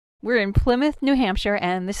We're in Plymouth, New Hampshire,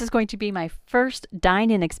 and this is going to be my first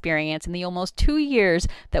dine-in experience in the almost 2 years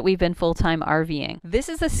that we've been full-time RVing. This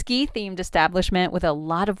is a ski-themed establishment with a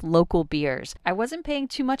lot of local beers. I wasn't paying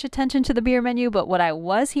too much attention to the beer menu, but what I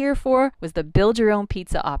was here for was the build-your-own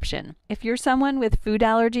pizza option. If you're someone with food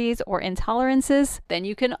allergies or intolerances, then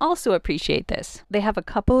you can also appreciate this. They have a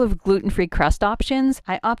couple of gluten-free crust options.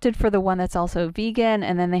 I opted for the one that's also vegan,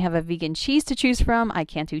 and then they have a vegan cheese to choose from. I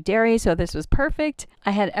can't do dairy, so this was perfect.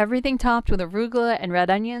 I had everything topped with arugula and red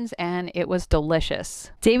onions, and it was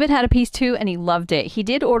delicious. David had a piece too, and he loved it. He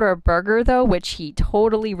did order a burger though, which he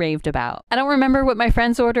totally raved about. I don't remember what my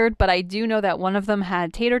friends ordered, but I do know that one of them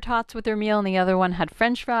had tater tots with their meal and the other one had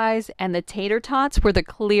French fries, and the tater tots were the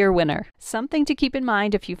clear winner. Something to keep in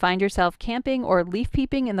mind if you find yourself camping or leaf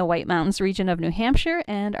peeping in the White Mountains region of New Hampshire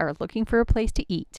and are looking for a place to eat.